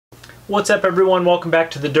What's up, everyone? Welcome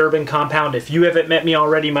back to the Durbin Compound. If you haven't met me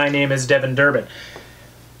already, my name is Devin Durbin.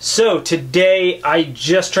 So today I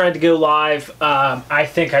just tried to go live. I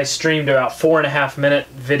think I streamed about 4.5 minute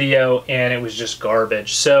video and it was just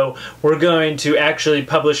garbage. So we're going to actually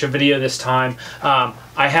publish a video this time.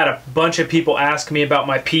 I had a bunch of people ask me about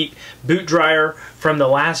my Peet boot dryer from the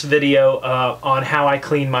last video on how I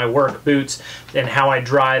clean my work boots and how I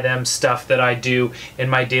dry them, stuff that I do in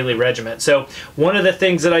my daily regimen. So one of the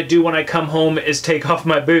things that I do when I come home is take off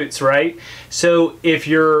my boots, right? So if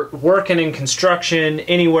you're working in construction,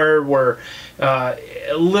 anywhere where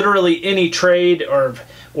literally any trade or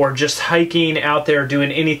just hiking out there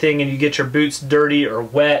doing anything and you get your boots dirty or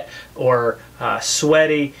wet or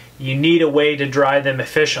sweaty, you need a way to dry them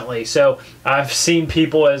efficiently. So I've seen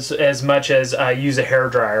people as much as use a hair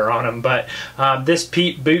dryer on them, but this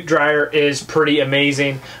Peet boot dryer is pretty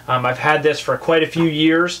amazing. I've had this for quite a few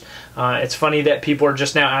years. It's funny that people are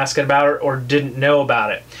just now asking about it or didn't know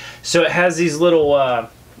about it. So it has these little,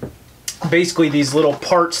 basically these little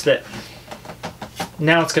parts that,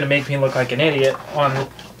 now it's going to make me look like an idiot on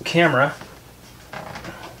camera.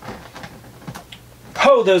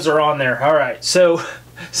 Oh, those are on there. All right, so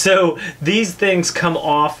these things come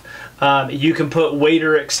off. You can put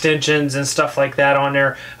wader extensions and stuff like that on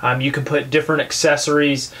there. You can put different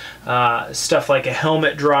accessories, stuff like a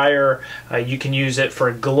helmet dryer. You can use it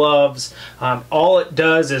for gloves. All it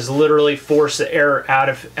does is literally force the air out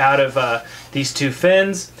of these two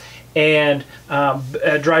fins and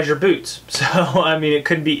dries your boots. So I mean, it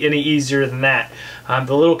couldn't be any easier than that.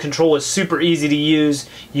 The little control is super easy to use.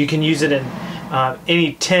 You can use it in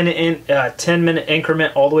any 10-minute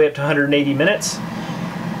increment all the way up to 180 minutes.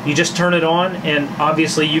 You just turn it on, and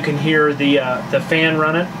obviously you can hear the fan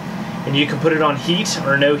running, and you can put it on heat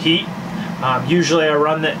or no heat. Usually I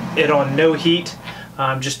run it on no heat,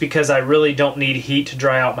 just because I really don't need heat to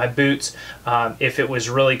dry out my boots. If it was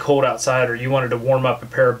really cold outside or you wanted to warm up a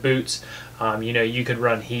pair of boots, you know, you could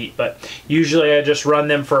run heat. But usually I just run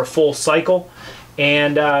them for a full cycle,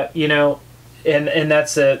 and you know, and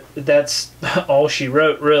that's it. That's all she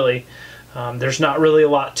wrote, really. There's not really a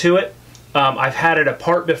lot to it. I've had it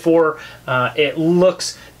apart before. It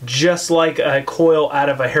looks just like a coil out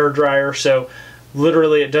of a hair dryer, so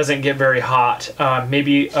literally it doesn't get very hot.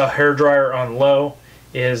 Maybe a hair dryer on low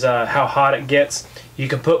is how hot it gets. You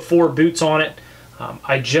can put 4 boots on it.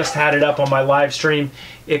 I just had it up on my live stream.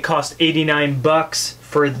 It cost 89 bucks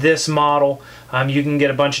for this model. You can get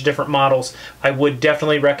a bunch of different models. I would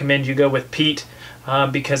definitely recommend you go with Peet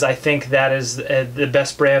because I think that is the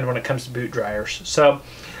best brand when it comes to boot dryers. So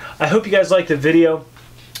I hope you guys liked the video.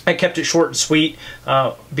 I kept it short and sweet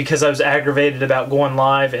because I was aggravated about going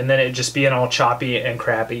live and then it just being all choppy and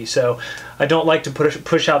crappy. So I don't like to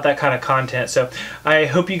push out that kind of content. So I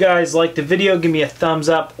hope you guys liked the video. Give me a thumbs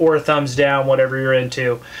up or a thumbs down, whatever you're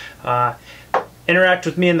into. Interact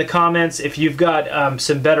with me in the comments. If you've got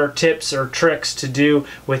some better tips or tricks to do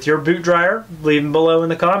with your boot dryer, leave them below in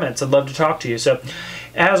the comments. I'd love to talk to you. So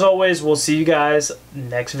as always, we'll see you guys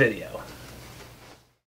next video.